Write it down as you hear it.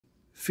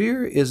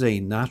Fear is a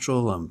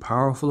natural and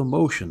powerful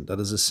emotion that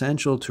is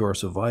essential to our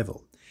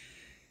survival.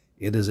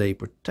 It is a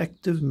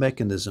protective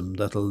mechanism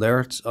that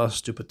alerts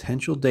us to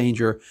potential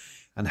danger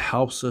and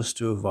helps us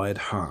to avoid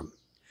harm.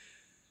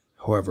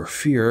 However,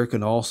 fear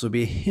can also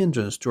be a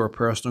hindrance to our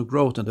personal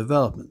growth and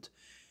development.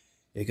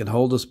 It can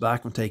hold us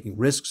back from taking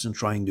risks and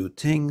trying new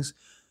things,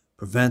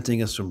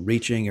 preventing us from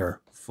reaching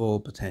our full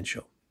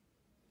potential.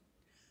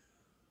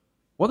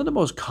 One of the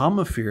most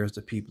common fears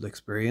that people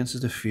experience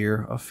is the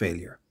fear of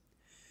failure.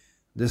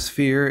 This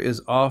fear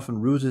is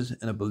often rooted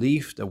in a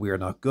belief that we are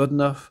not good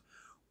enough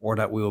or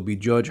that we will be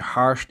judged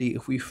harshly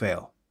if we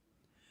fail.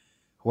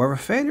 However,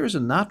 failure is a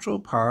natural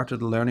part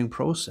of the learning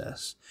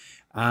process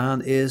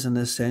and is an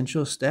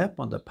essential step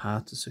on the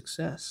path to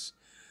success.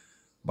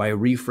 By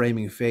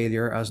reframing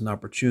failure as an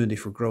opportunity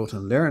for growth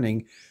and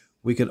learning,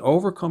 we can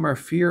overcome our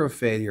fear of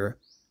failure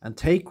and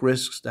take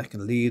risks that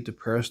can lead to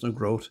personal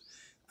growth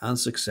and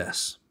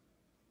success.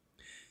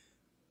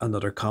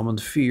 Another common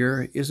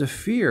fear is a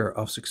fear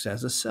of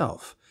success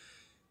itself.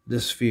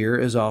 This fear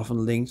is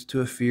often linked to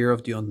a fear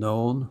of the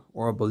unknown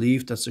or a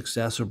belief that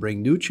success will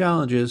bring new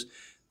challenges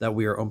that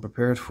we are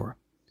unprepared for.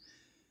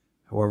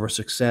 However,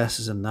 success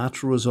is a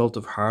natural result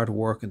of hard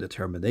work and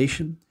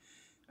determination,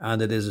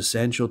 and it is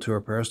essential to our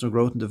personal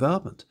growth and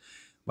development.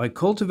 By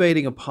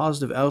cultivating a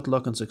positive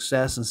outlook on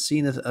success and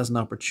seeing it as an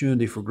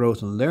opportunity for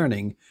growth and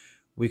learning,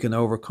 we can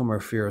overcome our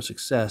fear of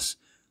success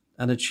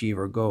and achieve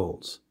our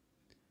goals.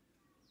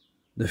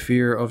 The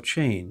fear of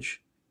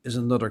change is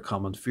another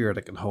common fear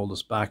that can hold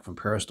us back from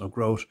personal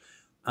growth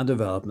and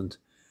development.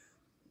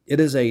 It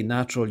is a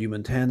natural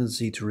human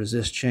tendency to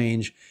resist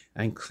change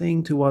and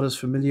cling to what is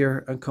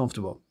familiar and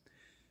comfortable.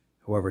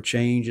 However,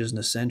 change is an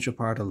essential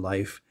part of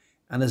life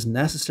and is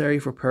necessary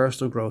for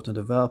personal growth and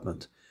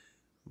development.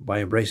 By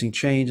embracing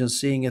change and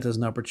seeing it as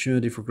an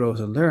opportunity for growth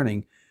and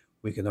learning,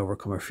 we can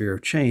overcome our fear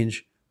of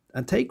change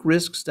and take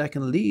risks that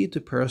can lead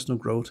to personal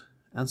growth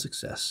and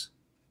success.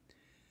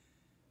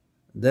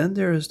 Then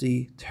there is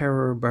the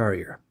terror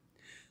barrier.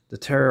 The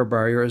terror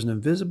barrier is an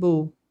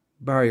invisible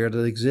barrier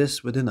that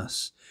exists within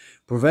us,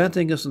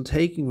 preventing us from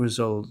taking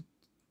results.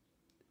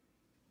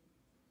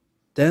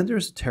 Then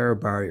there's the terror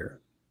barrier.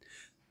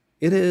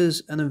 It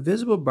is an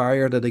invisible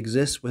barrier that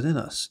exists within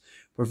us,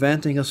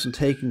 preventing us from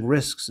taking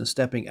risks and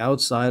stepping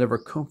outside of our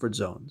comfort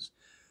zones.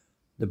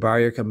 The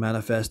barrier can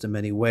manifest in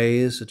many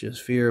ways, such as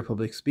fear of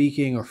public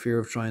speaking or fear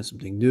of trying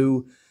something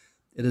new.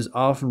 It is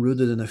often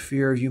rooted in a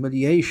fear of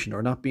humiliation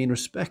or not being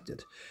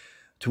respected.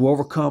 To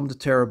overcome the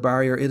terror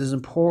barrier, it is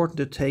important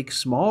to take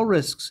small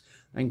risks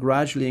and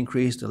gradually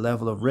increase the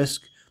level of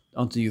risk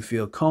until you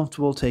feel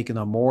comfortable taking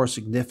on more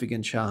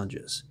significant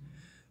challenges.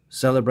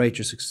 Celebrate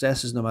your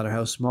successes no matter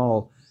how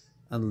small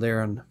and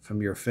learn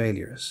from your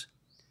failures.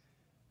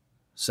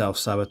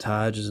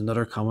 Self-sabotage is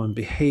another common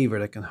behavior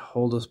that can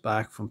hold us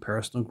back from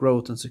personal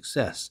growth and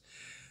success.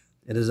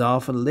 It is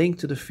often linked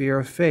to the fear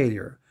of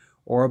failure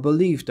or a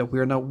belief that we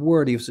are not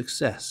worthy of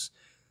success.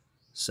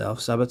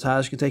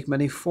 Self-sabotage can take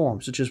many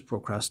forms, such as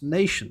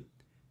procrastination,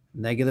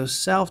 negative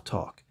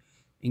self-talk,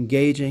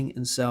 engaging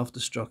in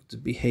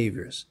self-destructive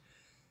behaviors.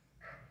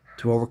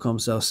 To overcome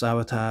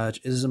self-sabotage,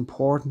 it is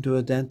important to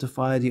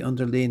identify the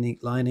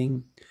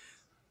underlying.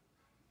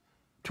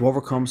 To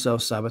overcome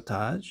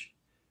self-sabotage,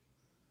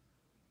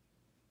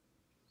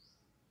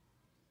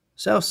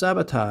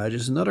 self-sabotage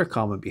is another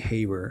common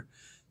behavior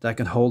that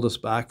can hold us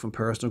back from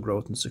personal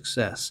growth and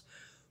success.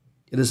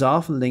 It is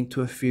often linked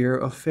to a fear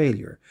of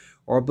failure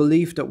or a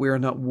belief that we are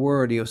not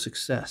worthy of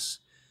success.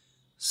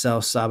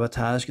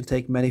 Self-sabotage can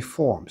take many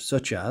forms,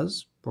 such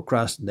as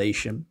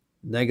procrastination,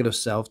 negative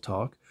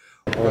self-talk,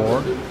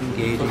 or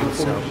engaging in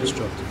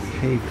self-destructive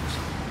behaviors.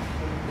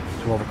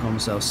 To overcome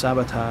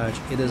self-sabotage,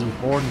 it is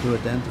important to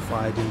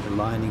identify the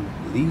underlying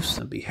beliefs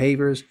and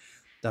behaviors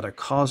that are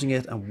causing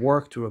it and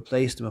work to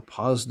replace them with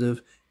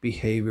positive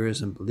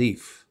behaviors and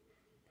beliefs.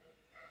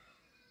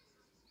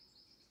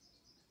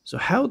 So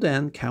how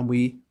then can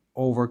we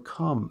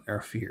overcome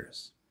our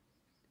fears?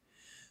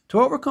 To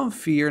overcome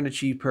fear and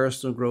achieve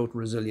personal growth and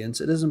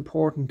resilience, it is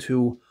important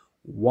to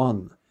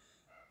 1.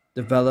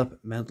 Develop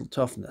mental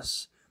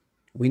toughness.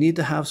 We need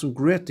to have some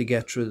grit to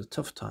get through the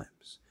tough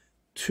times.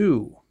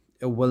 2.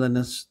 A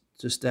willingness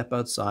to step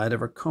outside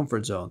of our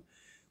comfort zone.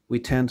 We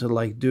tend to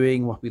like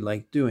doing what we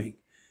like doing,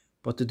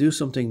 but to do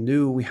something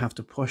new, we have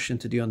to push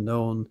into the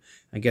unknown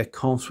and get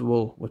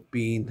comfortable with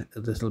being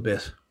a little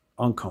bit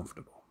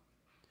uncomfortable.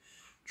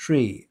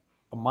 3.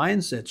 A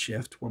mindset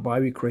shift whereby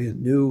we create a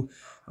new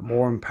and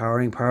more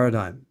empowering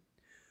paradigm.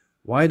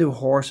 Why do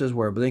horses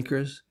wear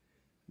blinkers?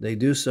 They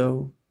do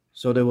so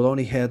they will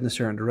only head in a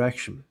certain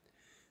direction.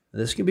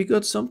 This can be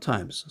good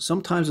sometimes.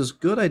 Sometimes it's a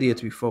good idea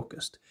to be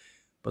focused.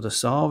 But to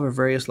solve our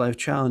various life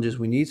challenges,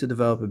 we need to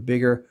develop a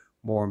bigger,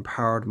 more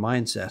empowered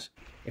mindset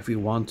if we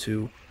want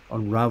to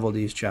unravel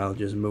these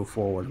challenges and move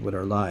forward with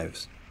our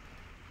lives.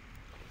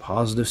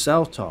 Positive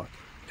self-talk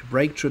to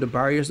break through the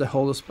barriers that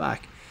hold us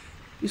back.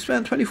 We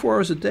spend 24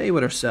 hours a day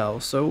with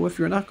ourselves, so if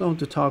you're not going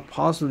to talk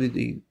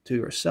positively to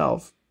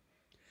yourself.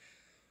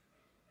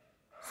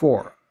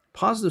 4.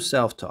 Positive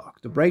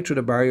self-talk, to break through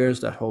the barriers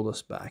that hold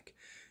us back.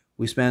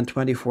 We spend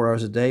 24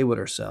 hours a day with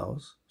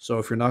ourselves, so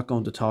if you're not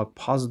going to talk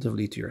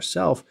positively to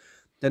yourself,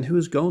 then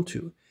who's going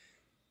to?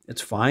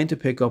 It's fine to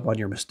pick up on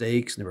your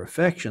mistakes and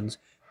imperfections,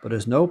 but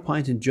there's no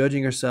point in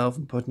judging yourself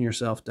and putting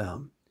yourself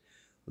down.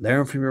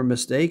 Learn from your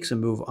mistakes and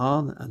move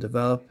on, and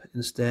develop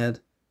instead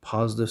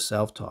positive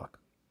self-talk.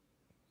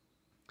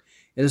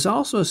 It is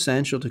also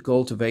essential to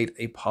cultivate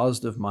a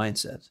positive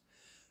mindset.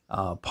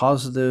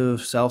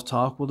 Positive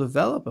self-talk will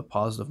develop a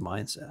positive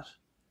mindset.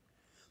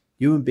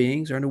 Human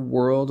beings are in a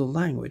world of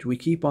language. We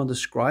keep on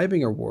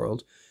describing our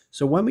world.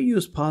 So when we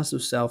use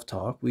positive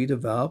self-talk, we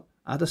develop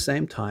at the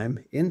same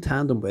time, in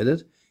tandem with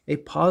it, a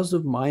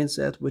positive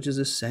mindset which is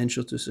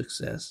essential to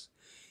success.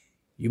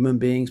 Human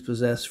beings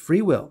possess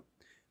free will,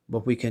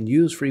 but we can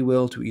use free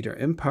will to either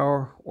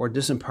empower or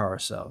disempower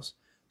ourselves.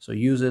 So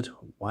use it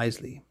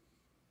wisely.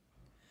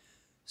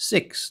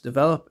 6.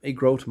 Develop a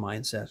growth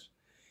mindset.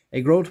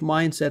 A growth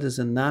mindset is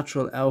a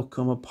natural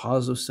outcome of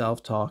positive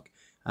self-talk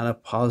and a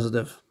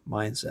positive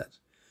mindset.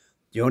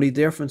 The only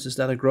difference is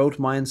that a growth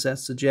mindset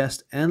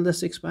suggests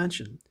endless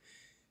expansion.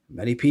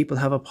 Many people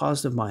have a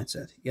positive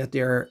mindset, yet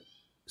they are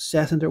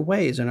set in their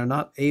ways and are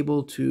not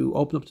able to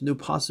open up to new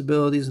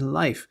possibilities in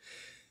life.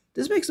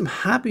 This makes them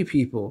happy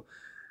people,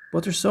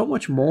 but there's so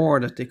much more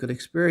that they could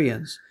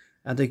experience,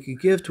 and they could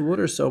give to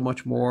others so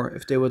much more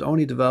if they would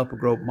only develop a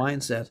growth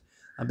mindset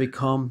and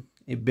become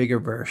a bigger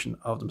version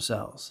of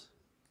themselves.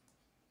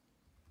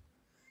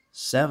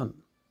 7.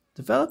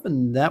 Develop a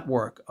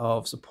network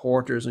of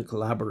supporters and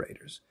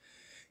collaborators.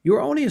 You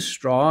are only as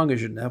strong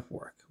as your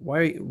network.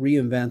 Why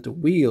reinvent the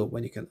wheel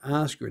when you can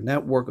ask your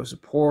network of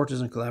supporters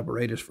and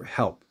collaborators for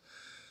help?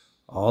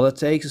 All it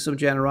takes is some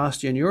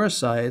generosity on your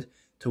side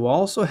to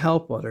also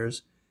help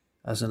others,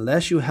 as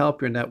unless you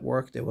help your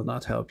network, they will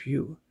not help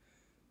you.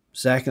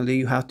 Secondly,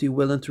 you have to be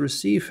willing to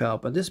receive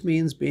help, and this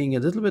means being a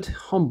little bit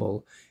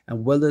humble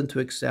and willing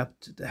to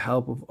accept the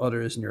help of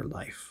others in your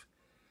life.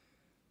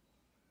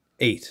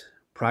 8.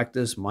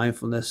 Practice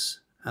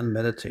mindfulness and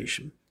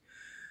meditation.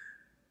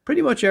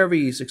 Pretty much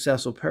every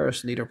successful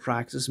person either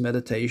practices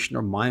meditation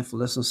or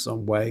mindfulness in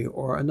some way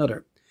or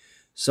another.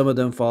 Some of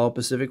them follow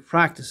specific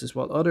practices,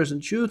 while others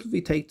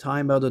intuitively take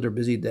time out of their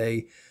busy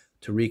day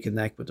to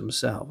reconnect with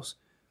themselves.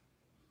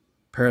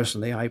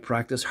 Personally, I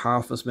practice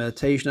heartfulness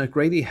meditation, and it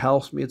greatly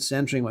helps me at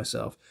centering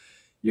myself.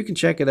 You can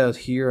check it out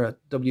here at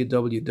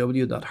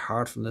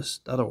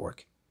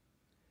www.heartfulness.org.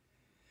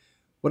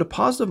 With a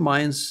positive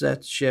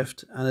mindset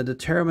shift and a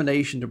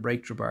determination to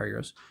break through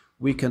barriers,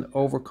 we can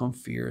overcome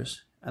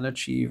fears and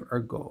achieve our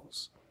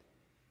goals.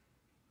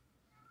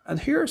 And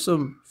here are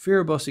some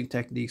fear-busting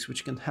techniques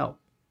which can help.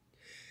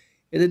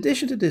 In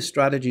addition to the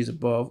strategies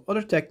above,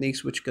 other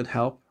techniques which can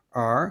help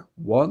are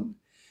 1.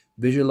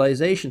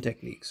 Visualization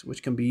techniques,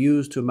 which can be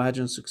used to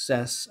imagine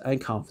success and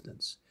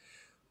confidence.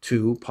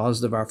 2.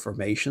 Positive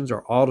affirmations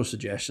or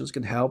auto-suggestions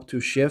can help to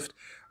shift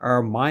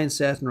our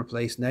mindset and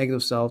replace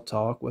negative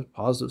self-talk with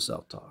positive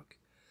self-talk.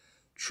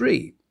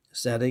 3.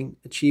 Setting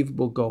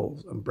achievable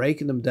goals and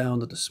breaking them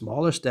down into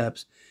smaller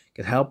steps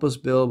can help us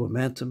build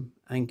momentum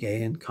and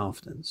gain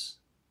confidence.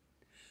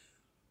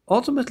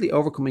 Ultimately,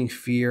 overcoming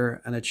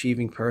fear and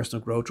achieving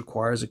personal growth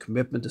requires a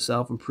commitment to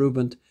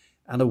self-improvement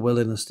and a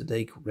willingness to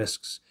take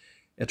risks.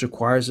 It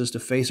requires us to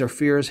face our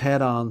fears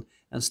head-on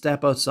and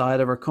step outside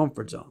of our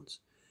comfort zones.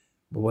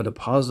 But with a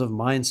positive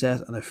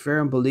mindset and a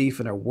firm belief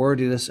in our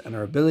worthiness and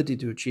our ability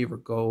to achieve our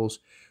goals,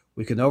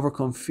 we can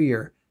overcome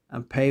fear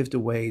and pave the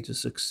way to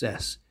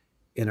success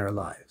in our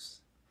lives.